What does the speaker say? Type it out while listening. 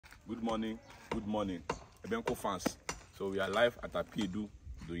Good morning, Ebenko fans. So we are live at Apiedu,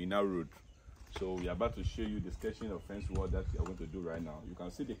 Doina Road. So we are about to show you the sketching of fence wall that we are going to do right now. You can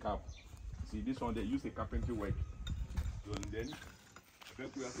see the cap. See this one, they use the carpentry work. So then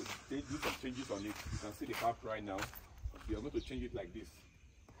Ebenko has to do some changes on it. You can see the cap right now. We are going to change it like this.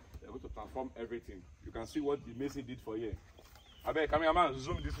 We are going to transform everything. You can see what the mason did for here. Abeg, cameraman,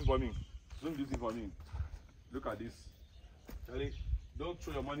 zoom this in for me. Zoom this in for me. Look at this. Charlie, don't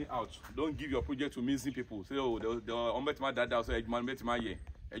throw your money out. Don't give your project to missing people. Say, oh, the dada, so Ejman Betima ye.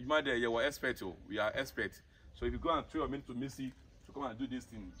 Ejman there, you are expert. Oh, we are expert. So if you go and throw your money to Missy to come and do this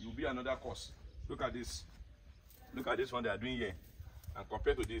thing, you'll be another cost. Look at this. Look at this one they are doing here. And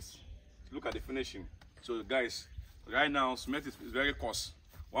compared to this, look at the finishing. So guys, right now cement is very cost.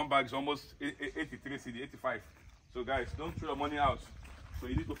 One bag is almost 83 CD, 85. So guys, don't throw your money out. So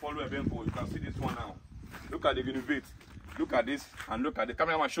you need to follow Ebenko. You can see this one now. Look at the renovate. Look at this and look at the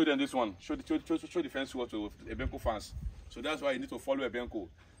cameraman. Show them this one. Show the fence wall to Ebenko fans. So that's why you need to follow Ebenko.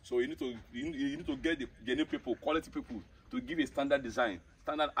 So you need to get the genuine people, quality people, to give a standard design,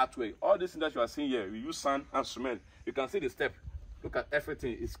 standard artwork. All this thing that you are seeing here, we use sand and cement. You can see the step. Look at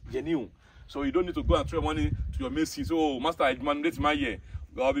everything. It's genuine. So you don't need to go and throw money to your mason. So, oh, master, I mandate my year.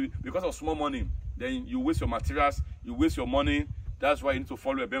 Because of small money, then you waste your materials, you waste your money. That's why you need to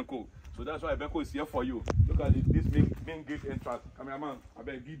follow Ebenko. So that's why Ebenko is here for you. Look at this main gate entrance. Cameraman, I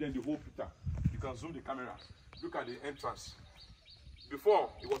better give them the whole picture. You can zoom the camera. Look at the entrance.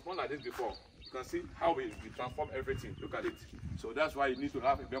 Before, it was not like this before. You can see how we transform everything. Look at it. So that's why you need to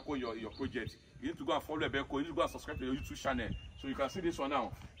have Ebenko your project. You need to go and follow Ebenko. You need to go and subscribe to your YouTube channel. So you can see this one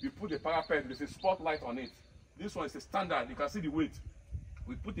now. We put the parapet, there's a spotlight on it. This one is a standard. You can see the weight.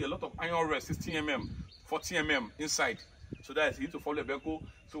 We put a lot of iron rest, 60 mm, 40 mm inside. So that is, you need to follow Ebenko.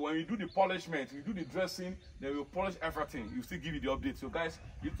 So when you do the polishment, you do the dressing, then we'll polish everything. You still give you the update. So guys,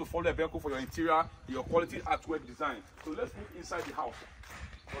 you need to follow Ebenko for your interior, your quality artwork design. So let's move inside the house.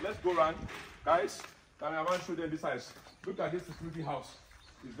 So let's go around. Guys, cameraman, show them this size. Look at this security house.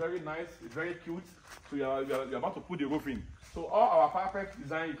 It's very nice, it's very cute. So you're about to put the roof in. So all our parapet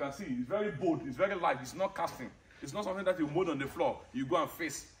design, you can see, it's very bold, it's very light, it's not casting. It's not something that you mold on the floor, you go and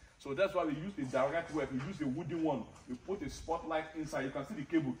face. So that's why we use the direct work. We use the wooden one. We put a spotlight inside. You can see the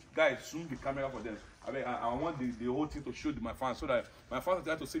cable. Guys, zoom the camera for them. I want the whole thing to show my fans so that my fans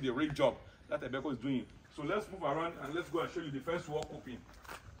are able to see the real job that Ebenko is doing. So let's move around and let's go and show you the first wall coping.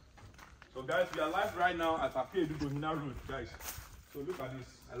 So guys, we are live right now at Apiedu Doina Road, guys. So look at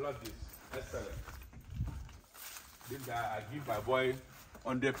this. I love this. Excellent. This guy, I give my boy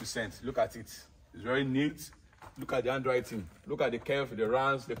 100%. Look at it. It's very neat. Look at the handwriting. Look at the curve, the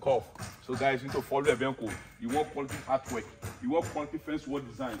rounds, the curve. So guys, you need to follow Ebenko. You want quality artwork. You want quality fence wall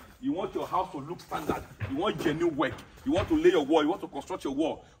design. You want your house to look standard. You want genuine work. You want to lay your wall. You want to construct your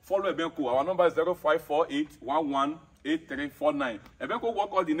wall. Follow Ebenko. Our number is 0548118349. Ebenko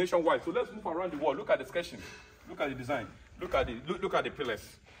work all the nationwide. So let's move around the wall. Look at the sketching. Look at the design. Look at the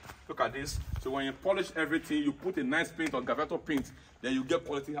pillars. Look at this. So when you polish everything, you put a nice paint on Gavato paint, then you get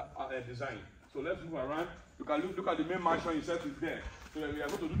quality design. So let's move around. Look at the main mansion itself is there. So we are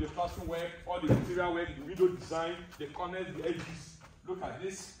going to do the plastering work, all the interior work, the window design, the corners, the edges. Look at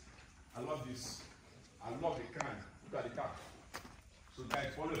this. I love this. I love the can. Look at the car. So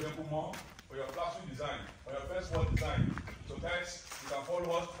guys, follow Ebenko more for your plastering design, for your first wall design. So guys, you can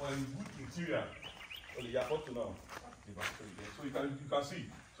follow us for a good interior. So you have to now. So you can see.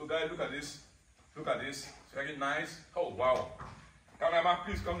 So guys, look at this. Look at this. It's very nice. Oh wow. Cameraman,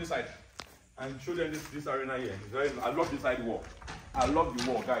 please come this side and show them this arena here. It's very, I love this side wall. I love the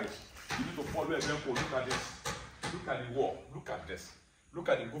wall, guys. You need to follow Ebenko. Look at this. Look at the wall. Look at this. Look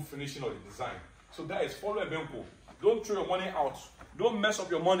at the good finishing of the design. So guys, follow Ebenko. Don't throw your money out. Don't mess up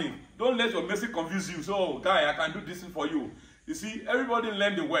your money. Don't let your message confuse you. So, guy, I can do this thing for you. You see, everybody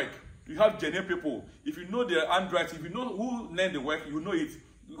learn the work. You have genuine people. If you know their handwriting, if you know who learned the work, you know it.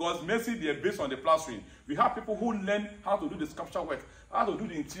 Because Messi, they're based on the plastering. We have people who learn how to do the sculpture work, how to do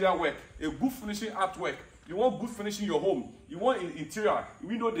the interior work, a good finishing artwork. You want good finishing your home. You want interior,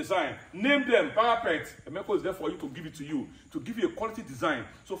 window design. Name them, Parapet. Ebenko is there for you to give it to you, to give you a quality design.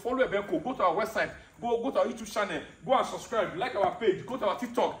 So follow Ebenko. Go to our website. Go to our YouTube channel. Go and subscribe. Like our page. Go to our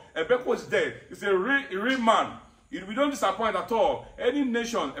TikTok. Ebenko is there. It's a real man. We don't disappoint at all. Any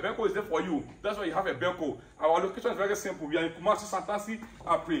nation, Ebenko is there for you. That's why you have Ebenko. Our location is very simple. We are in Kumasi, Santasi,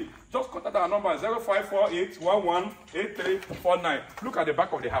 Apre. Just contact our number 0548118349. Look at the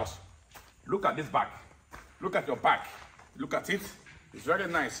back of the house. Look at this back. Look at your back. Look at it. It's very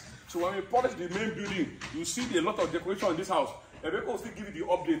nice. So when we polish the main building, you see a lot of decoration in this house. Ebenko will still give you the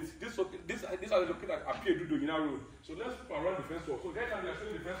update. This are located at Parapet Road. So let's look around the fence wall. So right now we are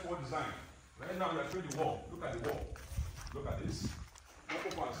showing the fence wall design. Right now we are showing the wall. Look at the wall. Look at this.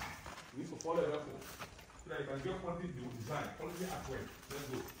 Ebenko fans. You need to follow Ebenko so that you can get quality design, quality artwork. Let's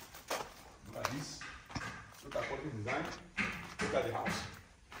go. Look at this. Look at quality design. Look at the house.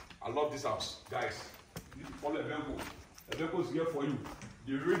 I love this house, guys. You need to follow Ebenko. Ebenko is here for you.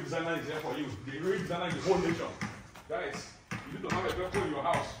 The real designer is here for you. The real designer is the whole nation. Guys, you need to have Ebenko in your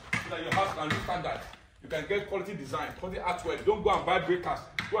house so that your house can be standard. You can get quality design, quality artwork. Don't go and buy breakers.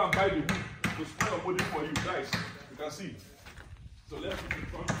 Go and buy the wood to store your body for you, guys. You can see. So let's put it in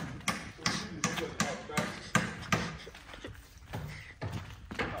front of you. So this is the center of the house, guys.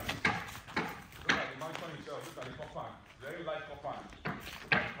 Look at the mansion itself. Look at the compound. Very light compound.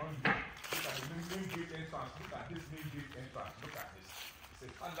 Look at the front view. Look at the main gate entrance. Look at this main gate entrance. Look at this. It's a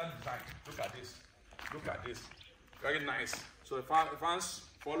standard design. Look at this. Look at this. Very nice. So fans,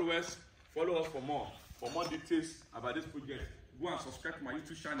 followers, follow us for more. For more details about this project, go and subscribe to my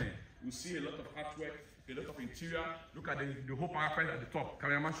YouTube channel. You see a lot of artwork, a lot of interior. Look at the whole parapet at the top.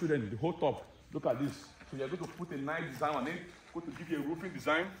 Cameraman, show them the whole top. Look at this. So you're going to put a nice design on it. Going to give you a roofing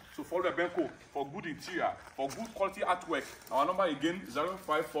design. So follow Ebenko for good interior, for good quality artwork. Our number again is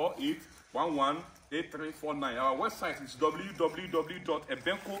 0548118349. Our website is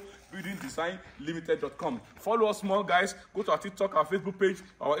www.ebenkobuildingdesignlimited.com. Follow us more, guys. Go to our TikTok, our Facebook page,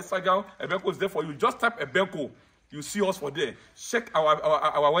 our Instagram. Ebenko is there for you. Just type Ebenko. You see us for there. Check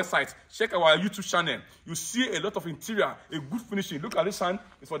our website. Check our YouTube channel. You see a lot of interior, a good finishing. Look at this hand.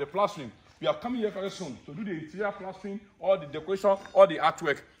 It's for the plastering. We are coming here very soon to do the interior plastering, all the decoration, all the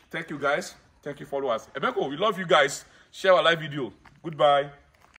artwork. Thank you, guys. Thank you, followers. Ebenko, we love you guys. Share our live video. Goodbye.